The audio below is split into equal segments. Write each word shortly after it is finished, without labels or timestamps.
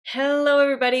Hello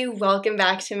everybody, welcome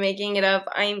back to Making It Up.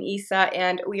 I'm Isa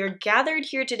and we are gathered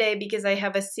here today because I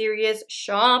have a serious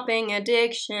shopping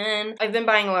addiction. I've been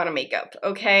buying a lot of makeup,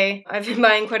 okay? I've been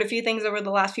buying quite a few things over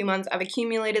the last few months. I've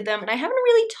accumulated them and I haven't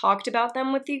really talked about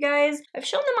them with you guys. I've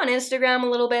shown them on Instagram a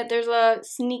little bit. There's a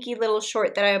sneaky little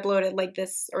short that I uploaded like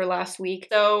this or last week.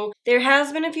 So there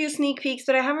has been a few sneak peeks,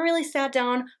 but I haven't really sat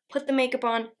down, put the makeup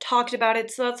on, talked about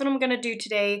it, so that's what I'm gonna do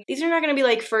today. These are not gonna be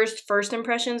like first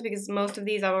impressions because most of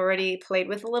these I've already played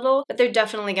with a little, but they're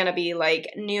definitely gonna be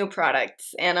like new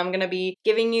products, and I'm gonna be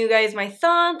giving you guys my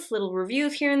thoughts, little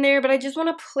reviews here and there, but I just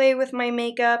wanna play with my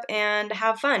makeup and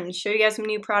have fun, show you guys some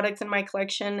new products in my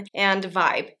collection, and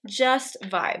vibe. Just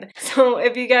vibe. So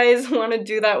if you guys wanna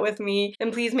do that with me,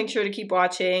 then please make sure to keep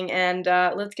watching, and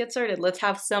let's get started. Let's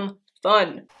have some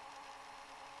fun.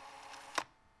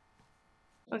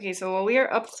 Okay, so while we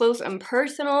are up close and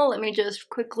personal, let me just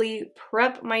quickly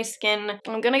prep my skin.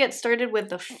 I'm gonna get started with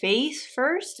the face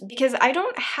first because I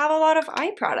don't have a lot of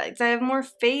eye products. I have more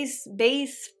face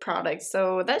base products,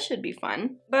 so that should be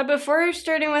fun. But before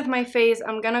starting with my face,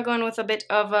 I'm gonna go in with a bit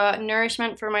of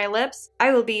nourishment for my lips.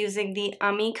 I will be using the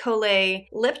Colé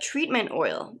Lip Treatment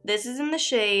Oil. This is in the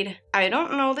shade, I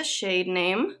don't know the shade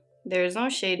name. There's no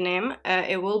shade name.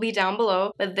 It will be down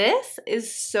below. But this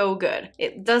is so good.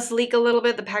 It does leak a little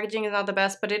bit. The packaging is not the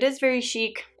best, but it is very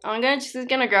chic. I'm just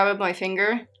gonna grab it with my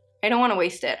finger. I don't want to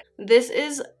waste it. This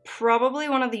is probably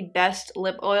one of the best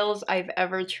lip oils I've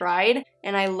ever tried.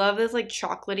 And I love this like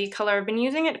chocolatey color. I've been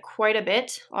using it quite a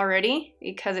bit already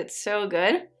because it's so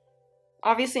good.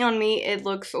 Obviously on me, it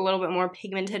looks a little bit more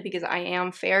pigmented because I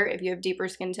am fair. If you have deeper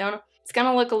skin tone, it's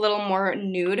gonna look a little more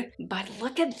nude, but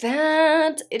look at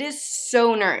that. It is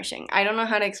so nourishing. I don't know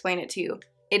how to explain it to you.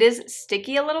 It is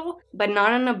sticky a little, but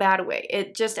not in a bad way.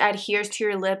 It just adheres to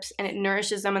your lips and it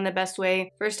nourishes them in the best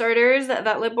way. For starters,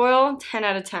 that lip oil, 10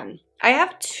 out of 10. I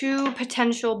have two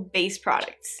potential base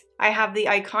products. I have the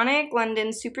iconic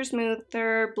London Super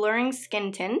Smoother Blurring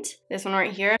Skin Tint, this one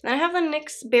right here. And I have the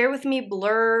NYX Bear With Me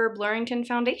Blurring Tint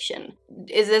Foundation.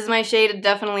 Is this my shade?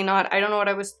 Definitely not. I don't know what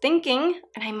I was thinking.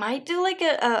 And I might do like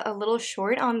a little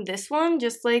short on this one,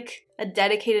 just like a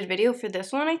dedicated video for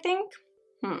this one, I think.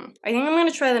 I think I'm gonna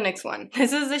try the next one.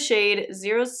 This is the shade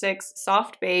 06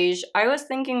 Soft Beige. I was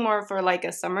thinking more for like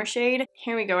a summer shade.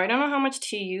 Here we go. I don't know how much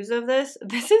to use of this.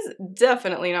 This is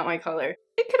definitely not my color.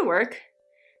 It could work.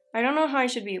 I don't know how I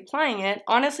should be applying it.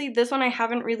 Honestly, this one I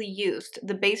haven't really used.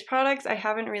 The base products I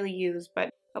haven't really used,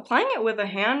 but applying it with a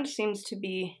hand seems to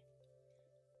be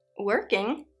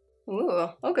working. Ooh,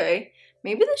 okay.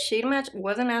 Maybe the shade match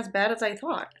wasn't as bad as I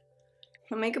thought.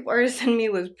 The makeup artist in me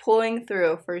was pulling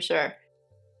through for sure.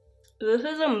 This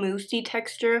is a moussey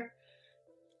texture,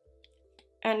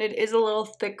 and it is a little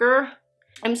thicker.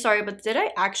 I'm sorry, but did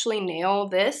I actually nail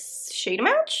this shade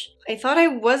match? I thought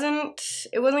it wasn't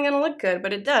gonna look good,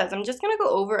 but it does. I'm just gonna go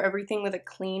over everything with a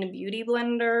clean beauty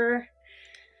blender.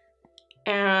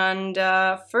 And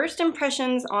first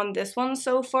impressions on this one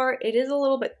so far, it is a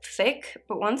little bit thick,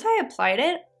 but once I applied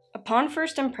it, upon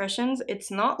first impressions,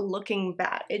 it's not looking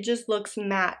bad. It just looks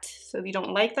matte. So if you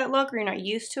don't like that look or you're not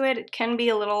used to it, it can be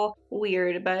a little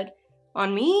weird, but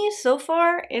on me, so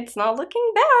far, it's not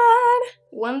looking bad.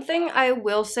 One thing I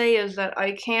will say is that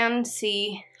I can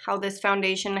see how this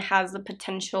foundation has the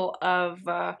potential of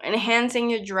enhancing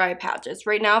your dry patches.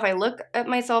 Right now, if I look at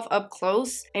myself up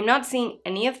close, I'm not seeing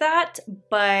any of that,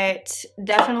 but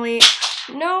definitely...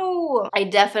 No! I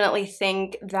definitely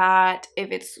think that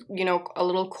if it's, you know, a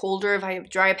little colder, if I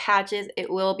have dry patches, it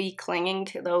will be clinging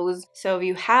to those. So if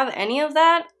you have any of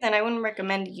that, then I wouldn't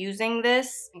recommend using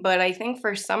this. But I think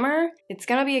for summer, it's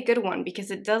gonna be a good one because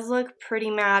it does look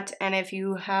pretty matte. And if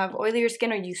you have oilier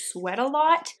skin or you sweat a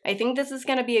lot, I think this is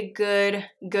gonna be a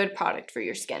good product for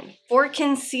your skin. For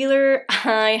concealer,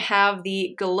 I have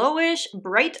the Glowish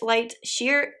Bright Light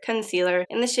Sheer Concealer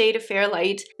in the shade Fair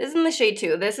Light. This is in the shade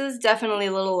 2. This is definitely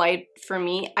a little light for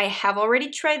me. I have already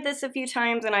tried this a few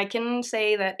times and I can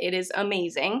say that it is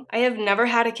amazing. I have never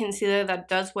had a concealer that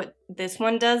does what this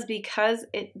one does because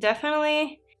it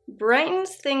definitely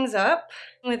brightens things up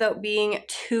without being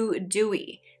too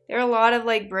dewy. There are a lot of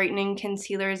like brightening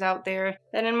concealers out there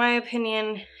that in my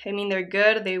opinion, I mean they're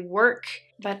good, they work,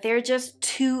 but they're just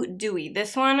too dewy.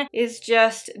 This one is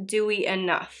just dewy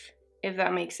enough, if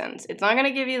that makes sense. It's not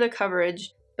gonna give you the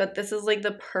coverage, but this is like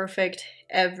the perfect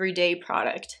everyday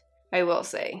product, I will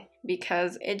say,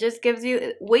 because it just gives you,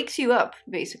 it wakes you up,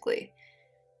 basically.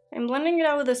 I'm blending it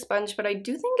out with a sponge, but I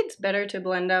do think it's better to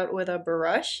blend out with a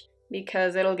brush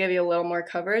because it'll give you a little more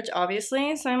coverage,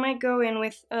 obviously. So I might go in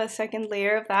with a second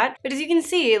layer of that. But as you can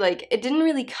see, like, it didn't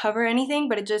really cover anything,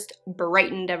 but it just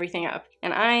brightened everything up.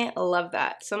 And I love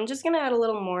that. So I'm just gonna add a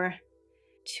little more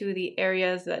to the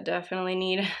areas that definitely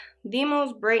need the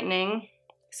most brightening.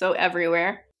 So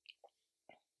everywhere.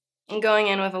 I'm going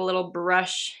in with a little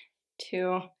brush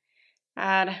to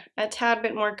add a tad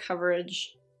bit more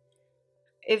coverage.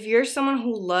 If you're someone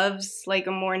who loves like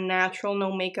a more natural,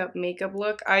 no makeup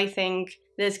look, I think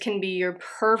this can be your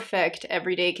perfect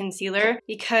everyday concealer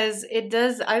because it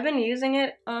does, I've been using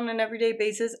it on an everyday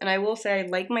basis and I will say I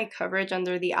like my coverage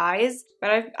under the eyes,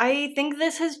 but I think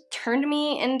this has turned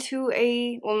me into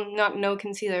a, well, not no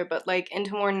concealer, but like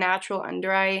into more natural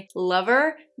under eye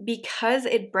lover because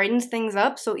it brightens things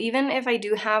up. So even if I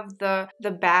do have the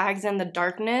bags and the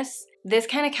darkness, this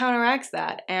kind of counteracts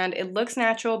that and it looks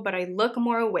natural, but I look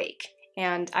more awake.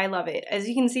 And I love it. As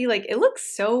you can see, like, it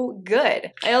looks so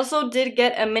good. I also did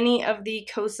get a mini of the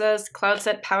Kosas Cloud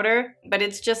Set Powder, but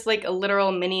it's just like a literal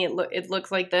mini. It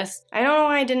looks like this. I don't know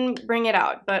why I didn't bring it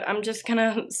out, but I'm just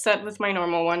gonna set with my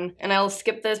normal one. And I'll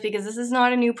skip this because this is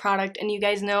not a new product, and you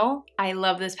guys know I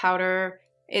love this powder.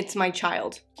 It's my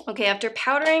child. Okay, after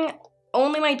powdering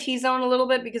only my T-zone a little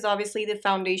bit because obviously the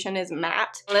foundation is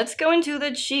matte. Let's go into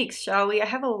the cheeks, shall we? I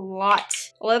have a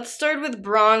lot. Let's start with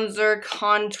bronzer,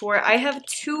 contour. I have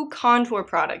two contour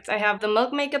products. I have the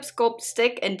Milk Makeup Sculpt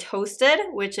Stick and Toasted,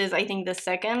 which is I think the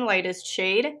second lightest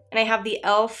shade. And I have the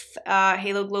e.l.f.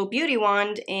 Halo Glow Beauty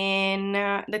Wand in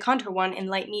the contour one in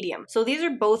light medium. So these are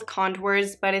both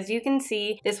contours, but as you can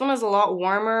see, this one is a lot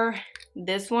warmer.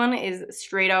 This one is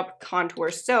straight up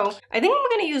contour. So I think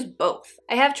I'm gonna use both.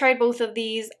 I have tried both of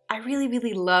these. I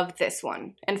really love this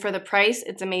one. And for the price,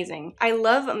 it's amazing. I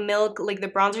love Milk, like the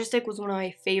bronzer stick was one of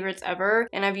my favorites ever.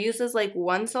 And I've used this like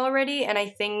once already and I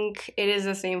think it is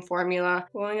the same formula.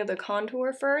 Going at the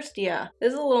contour first, yeah.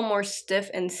 This is a little more stiff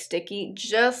and sticky,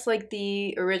 just like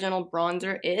the original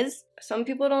bronzer is. Some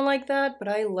people don't like that, but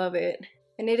I love it.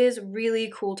 And it is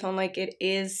really cool tone, like it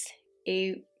is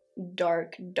a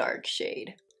dark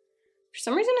shade. For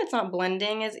some reason it's not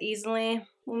blending as easily.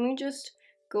 Let me just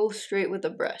go straight with the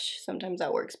brush. Sometimes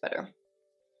that works better.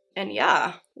 And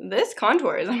yeah, this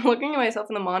contours. I'm looking at myself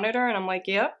in the monitor and I'm like,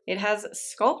 yep, it has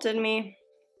sculpted me.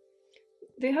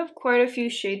 They have quite a few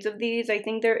shades of these. I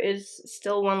think there is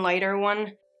still one lighter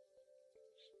one.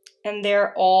 And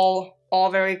they're all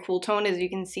very cool toned. As you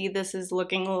can see, this is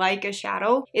looking like a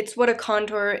shadow. It's what a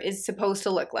contour is supposed to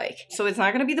look like. So it's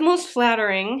not gonna be the most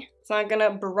flattering. It's not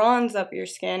gonna bronze up your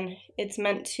skin. It's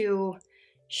meant to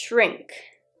shrink.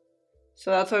 So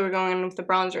that's why we're going in with the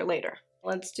bronzer later.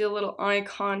 Let's do a little eye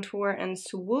contour and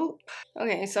swoop.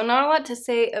 Okay, so not a lot to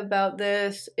say about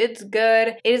this. It's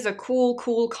good. It is a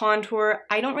cool contour.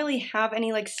 I don't really have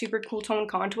any like super cool tone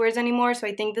contours anymore, so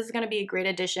I think this is gonna be a great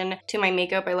addition to my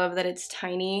makeup. I love that it's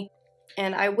tiny.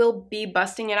 And I will be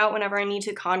busting it out whenever I need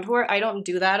to contour. I don't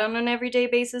do that on an everyday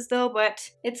basis though, but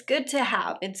it's good to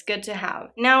have. It's good to have.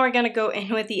 Now we're gonna go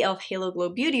in with the e.l.f. Halo Glow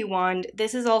Beauty Wand.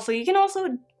 This is also, you can also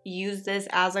use this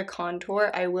as a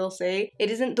contour. I will say it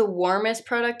isn't the warmest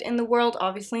product in the world.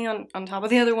 Obviously on top of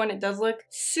the other one, it does look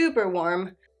super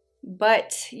warm,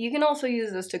 but you can also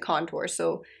use this to contour.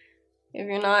 So if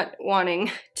you're not wanting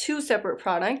two separate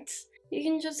products, you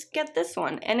can just get this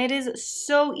one. And it is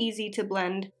so easy to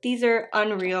blend. These are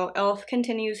unreal. e.l.f.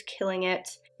 continues killing it.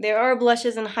 There are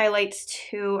blushes and highlights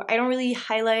too. I don't really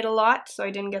highlight a lot, so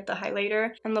I didn't get the highlighter.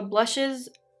 And the blushes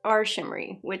are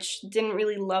shimmery, which didn't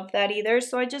really love that either,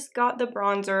 so I just got the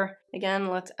bronzer. Again,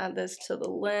 let's add this to the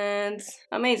lids.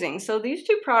 Amazing. So these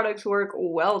two products work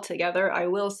well together, I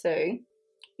will say.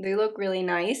 They look really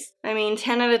nice. I mean,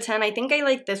 10 out of 10. I think I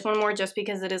like this one more just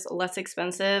because it is less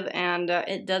expensive and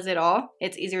it does it all.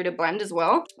 It's easier to blend as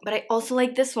well. But I also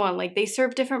like this one. Like, they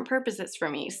serve different purposes for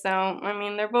me. So, I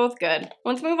mean, they're both good.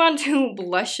 Let's move on to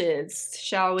blushes,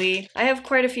 shall we? I have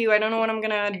quite a few. I don't know what I'm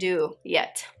gonna do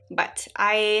yet. But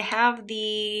I have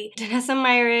the Danessa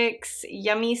Myricks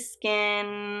Yummy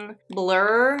Skin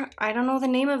Blur. I don't know the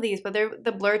name of these, but they're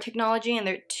the blur technology and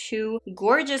they're two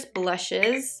gorgeous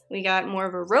blushes. We got more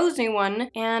of a rosy one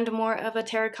and more of a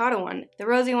terracotta one. The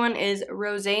rosy one is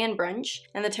Rosé and Brunch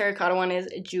and the terracotta one is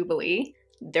Jubilee.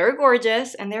 They're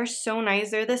gorgeous and they're so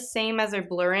nice. They're the same as their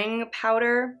blurring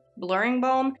powder, blurring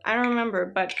balm. I don't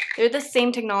remember, but they're the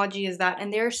same technology as that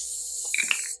and they're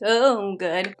so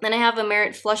good. Then I have a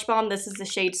Merit Flush Balm. This is the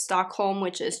shade Stockholm,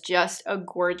 which is just a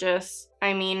gorgeous.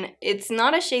 I mean, it's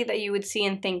not a shade that you would see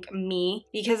and think me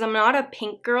because I'm not a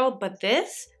pink girl, but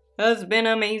this has been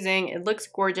amazing. It looks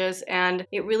gorgeous and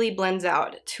it really blends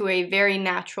out to a very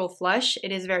natural flush.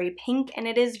 It is very pink and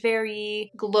it is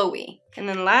very glowy. And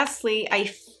then lastly,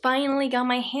 I finally got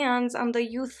my hands on the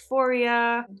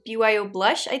Youthforia Byo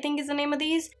Blush, I think is the name of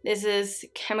these. This is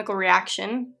Chemical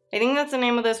Reaction. I think that's the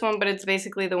name of this one, but it's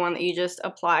basically the one that you just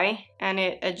apply and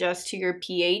it adjusts to your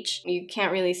pH. You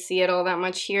can't really see it all that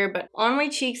much here, but on my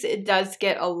cheeks it does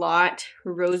get a lot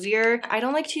rosier. I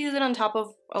don't like to use it on top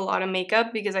of a lot of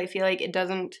makeup because I feel like it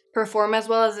doesn't perform as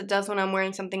well as it does when I'm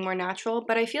wearing something more natural,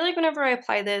 but I feel like whenever I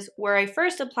apply this, where I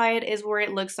first apply it is where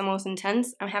it looks the most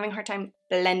intense. I'm having a hard time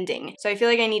blending. So I feel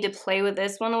like I need to play with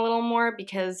this one a little more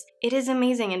because it is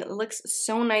amazing and it looks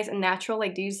so nice and natural.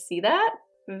 Like, do you see that?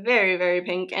 Very, very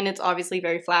pink, and it's obviously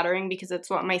very flattering because it's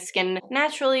what my skin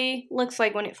naturally looks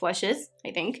like when it flushes,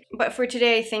 I think. But for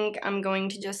today, I think I'm going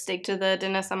to just stick to the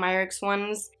Danessa Myricks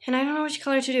ones, and I don't know which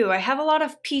color to do. I have a lot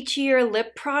of peachier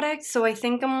lip products, so I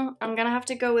think I'm gonna have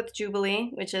to go with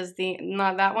Jubilee, which is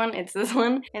not that one, it's this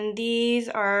one. And these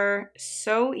are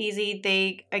so easy.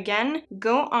 They, again,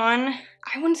 go on.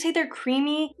 I wouldn't say they're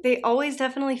creamy. They always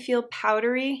definitely feel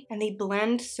powdery, and they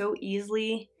blend so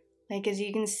easily. Like, as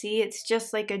you can see, it's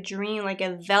just like a dream, like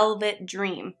a velvet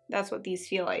dream. That's what these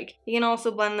feel like. You can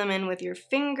also blend them in with your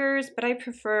fingers, but I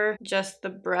prefer just the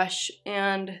brush,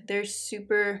 and they're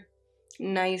super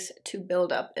nice to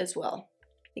build up as well.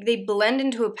 Like, they blend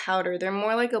into a powder. They're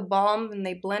more like a balm than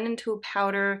they blend into a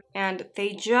powder, and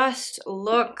they just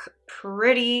look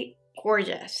pretty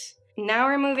gorgeous. Now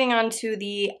we're moving on to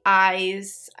the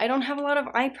eyes. I don't have a lot of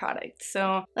eye products,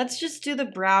 so let's just do the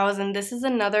brows, and this is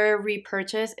another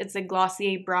repurchase. It's a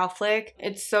Glossier brow flick.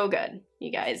 It's so good.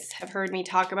 You guys have heard me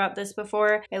talk about this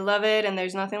before. I love it, and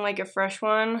there's nothing like a fresh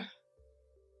one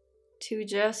to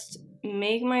just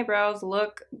make my brows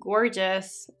look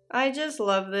gorgeous. I just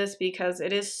love this because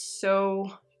it is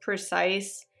so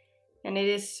precise. And it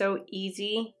is so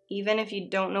easy, even if you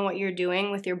don't know what you're doing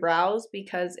with your brows,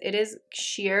 because it is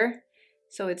sheer,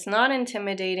 so it's not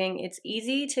intimidating. It's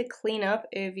easy to clean up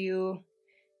if you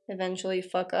eventually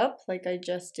fuck up, like I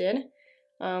just did,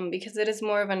 because it is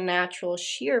more of a natural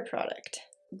sheer product.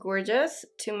 Gorgeous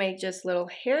to make just little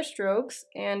hair strokes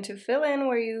and to fill in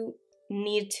where you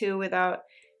need to without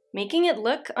making it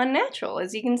look unnatural,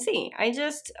 as you can see.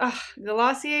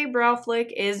 Glossier Brow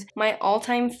Flick is my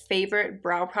all-time favorite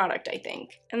brow product, I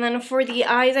think. And then for the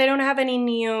eyes, I don't have any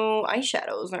new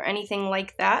eyeshadows or anything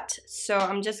like that, so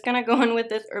I'm just gonna go in with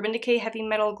this Urban Decay Heavy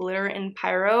Metal Glitter in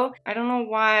Pyro. I don't know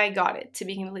why I got it, to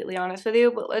be completely honest with you,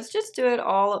 but let's just do it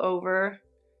all over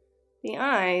the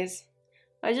eyes.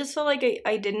 I just felt like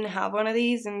I didn't have one of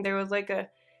these, and there was like a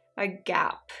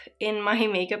gap in my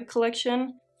makeup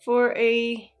collection for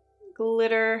a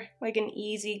glitter, like an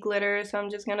easy glitter, so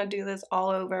I'm just gonna do this all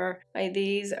over.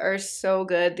 These are so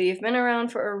good. They've been around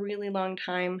for a really long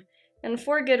time, and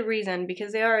for good reason,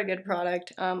 because they are a good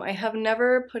product. I have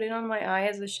never put it on my eye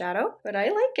as a shadow, but I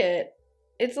like it.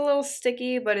 It's a little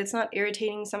sticky, but it's not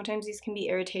irritating. Sometimes these can be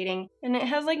irritating, and it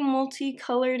has like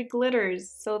multicolored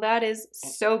glitters, so that is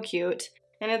so cute.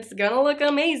 And it's gonna look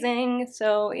amazing,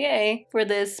 so yay for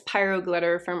this Pyro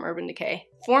glitter from Urban Decay.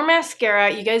 For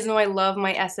mascara, you guys know I love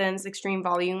my Essence Extreme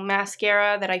Volume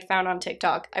Mascara that I found on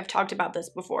TikTok. I've talked about this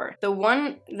before. The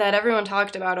one that everyone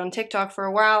talked about on TikTok for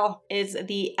a while is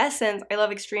the Essence I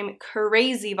Love Extreme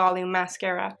Crazy Volume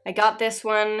Mascara. I got this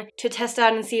one to test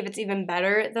out and see if it's even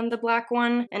better than the black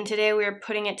one, and today we are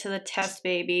putting it to the test,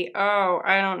 baby. Oh,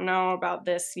 I don't know about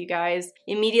this, you guys.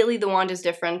 Immediately the wand is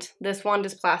different. This wand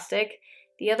is plastic.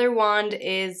 The other wand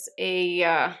is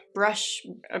a brush,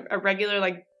 a regular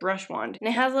like brush wand, and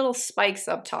it has little spikes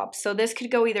up top, so this could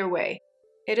go either way.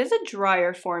 It is a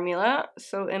drier formula,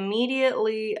 so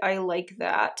immediately I like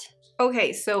that.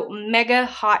 Okay, so mega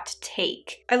hot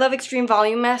take. I Love Extreme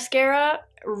Volume Mascara,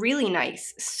 really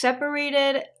nice.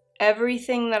 Separated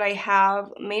everything that I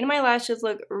have, made my lashes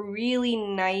look really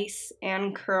nice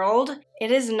and curled.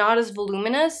 It is not as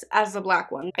voluminous as the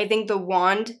black one. I think the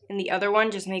wand in the other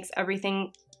one just makes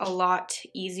everything a lot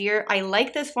easier. I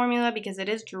like this formula because it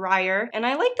is drier, and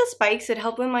I like the spikes. It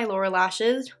helped with my lower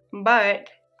lashes,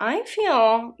 but I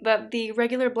feel that the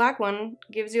regular black one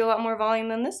gives you a lot more volume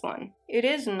than this one. It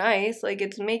is nice, like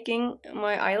it's making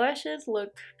my eyelashes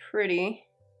look pretty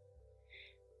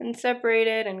and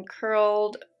separated and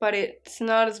curled, but it's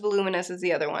not as voluminous as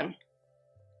the other one.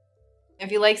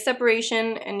 If you like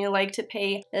separation and you like to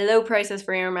pay low prices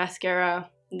for your mascara,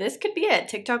 this could be it.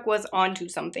 TikTok was onto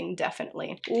something,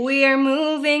 definitely. We are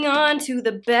moving on to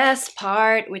the best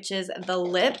part, which is the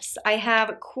lips. I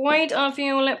have quite a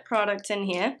few lip products in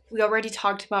here. We already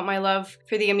talked about my love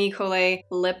for the Colé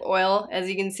lip oil. As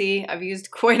you can see, I've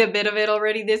used quite a bit of it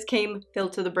already. This came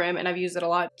filled to the brim and I've used it a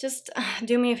lot. Just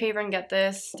do me a favor and get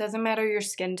this. Doesn't matter your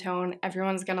skin tone.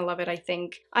 Everyone's gonna love it, I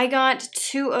think. I got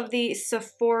 2 of the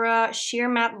Sephora Sheer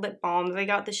Matte Lip Balms. I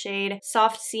got the shade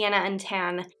Soft Sienna and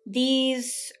Tan.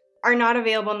 These are not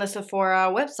available on the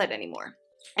Sephora website anymore.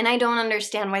 And I don't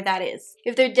understand why that is.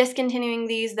 If they're discontinuing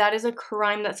these, that is a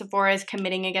crime that Sephora is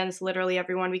committing against literally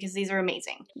everyone because these are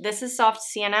amazing. This is Soft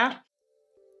Sienna.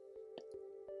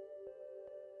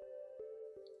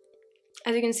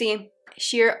 As you can see,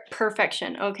 sheer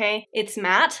perfection, okay? It's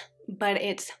matte, but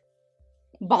it's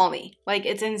balmy. Like,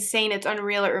 it's insane, it's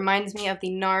unreal. It reminds me of the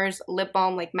NARS lip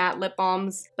balm, like matte lip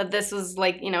balms, but this was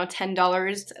like, you know,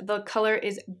 $10. The color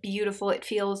is beautiful. It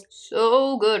feels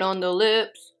so good on the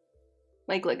lips.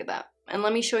 Like, look at that. And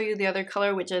let me show you the other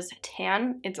color, which is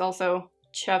Tan. It's also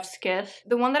Chef's Kiss.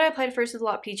 The one that I applied first is a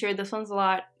lot peachier. This one's a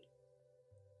lot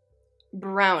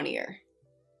brownier.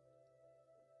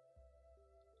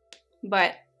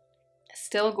 But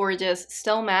still gorgeous,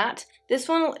 still matte. This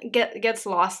one gets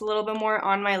lost a little bit more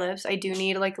on my lips. I do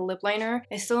need like a lip liner.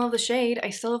 I still have the shade, I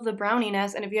still have the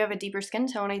browniness, and if you have a deeper skin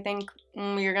tone, I think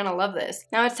you're gonna love this.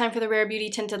 Now it's time for the Rare Beauty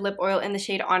Tinted Lip Oil in the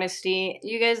shade Honesty.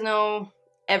 You guys know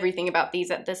everything about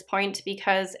these at this point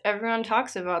because everyone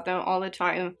talks about them all the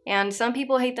time. And some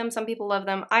people hate them, some people love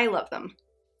them. I love them.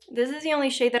 This is the only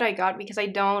shade that I got because I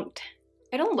don't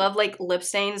love like lip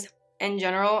stains in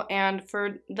general, and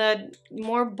for the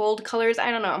more bold colors, I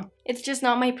don't know. It's just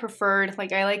not my preferred.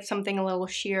 Like, I like something a little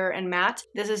sheer and matte.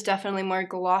 This is definitely more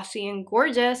glossy and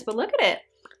gorgeous, but look at it.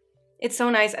 It's so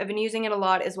nice. I've been using it a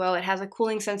lot as well. It has a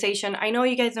cooling sensation. I know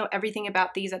you guys know everything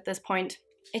about these at this point.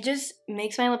 It just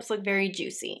makes my lips look very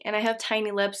juicy, and I have tiny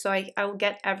lips, so I will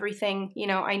get everything, you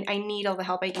know, I need all the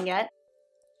help I can get.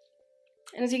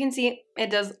 And as you can see, it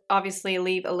does obviously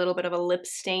leave a little bit of a lip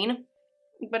stain,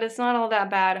 but it's not all that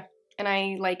bad. And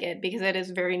I like it because it is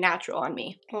very natural on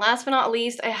me. Last but not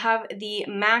least, I have the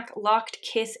MAC Locked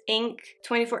Kiss Ink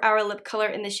 24-hour lip color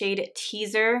in the shade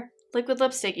Teaser. Liquid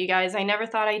lipstick, you guys. I never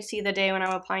thought I'd see the day when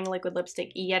I'm applying liquid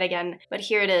lipstick yet again, but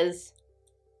here it is.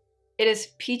 It is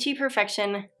peachy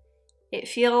perfection. It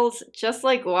feels just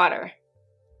like water.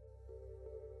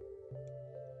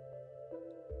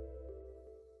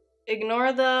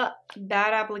 Ignore the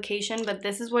bad application, but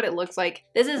this is what it looks like.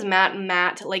 This is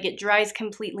matte, like it dries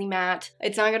completely matte.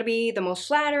 It's not gonna be the most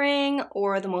flattering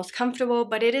or the most comfortable,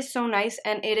 but it is so nice,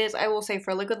 and it is, I will say,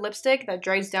 for liquid lipstick that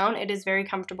dries down, it is very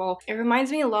comfortable. It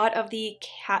reminds me a lot of the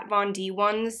Kat Von D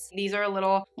ones. These are a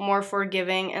little more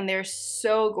forgiving, and they're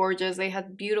so gorgeous. They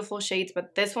have beautiful shades,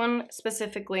 but this one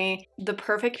specifically, the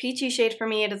perfect peachy shade for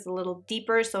me. It is a little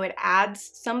deeper, so it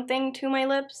adds something to my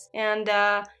lips, and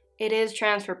it is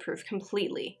transfer proof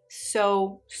completely.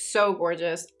 So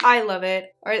gorgeous. I love it.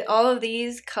 Are all of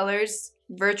these colors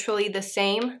virtually the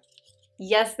same?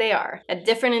 Yes, they are. At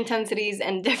different intensities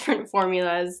and different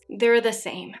formulas, they're the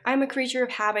same. I'm a creature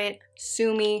of habit,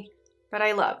 sue me, but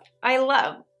I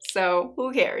love. So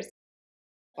who cares?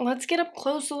 Let's get up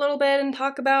close a little bit and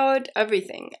talk about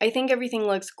everything. I think everything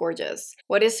looks gorgeous.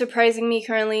 What is surprising me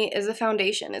currently is the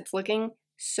foundation. It's looking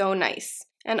so nice.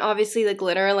 And obviously the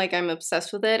glitter, like I'm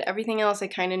obsessed with it. Everything else I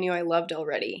kind of knew I loved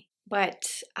already. But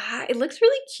it looks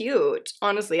really cute,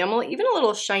 honestly. I'm even a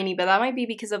little shiny, but that might be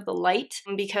because of the light,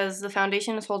 because the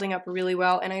foundation is holding up really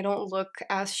well and I don't look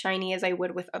as shiny as I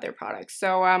would with other products.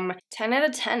 So 10 out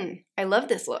of 10. I love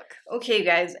this look. Okay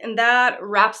guys, and that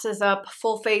wraps us up.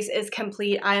 Full face is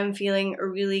complete. I am feeling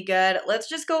really good. Let's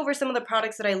just go over some of the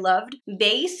products that I loved.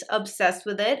 Base, obsessed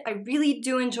with it. I really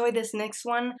do enjoy this NYX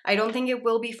one. I don't think it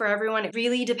will be for everyone. It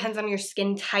really depends on your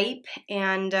skin type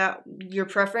and your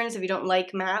preference. If you don't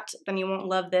like matte, then you won't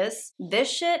love this. This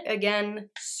shit, again,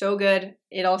 so good.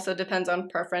 It also depends on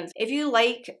preference. If you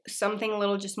like something a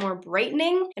little just more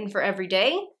brightening and for every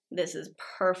day, this is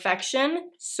perfection.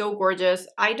 So gorgeous.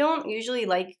 I don't usually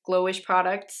like glowish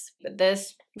products, but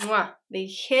this, mwah, they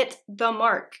hit the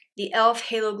mark. The e.l.f.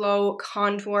 Halo Glow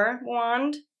Contour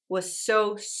Wand was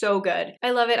so good.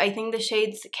 I love it. I think the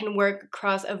shades can work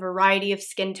across a variety of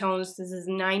skin tones. This is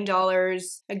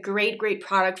 $9. A great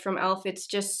product from e.l.f. It's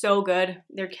just so good.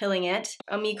 They're killing it.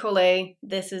 Colé,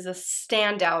 this is a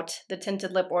standout. The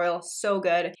tinted lip oil, so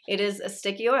good. It is a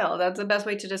sticky oil. That's the best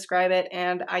way to describe it,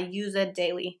 and I use it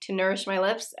daily to nourish my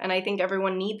lips, and I think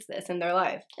everyone needs this in their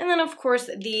life. And then of course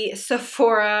the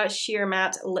Sephora Sheer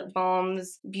Matte Lip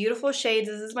Balms. Beautiful shades.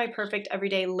 This is my perfect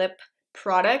everyday lip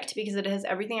product because it has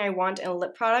everything I want in a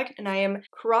lip product, and I am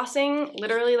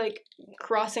literally like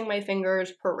crossing my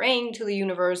fingers, praying to the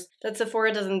universe that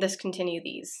Sephora doesn't discontinue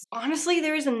these. Honestly,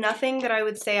 there is nothing that I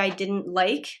would say I didn't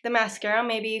like. The mascara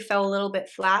maybe fell a little bit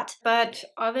flat, but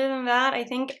other than that, I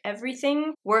think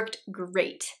everything worked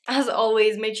great. As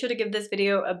always, make sure to give this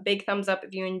video a big thumbs up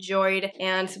if you enjoyed,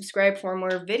 and subscribe for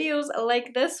more videos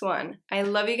like this one. I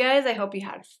love you guys. I hope you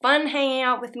had fun hanging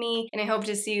out with me, and I hope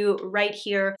to see you right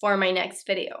here for my next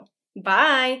video.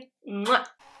 Bye! Mwah.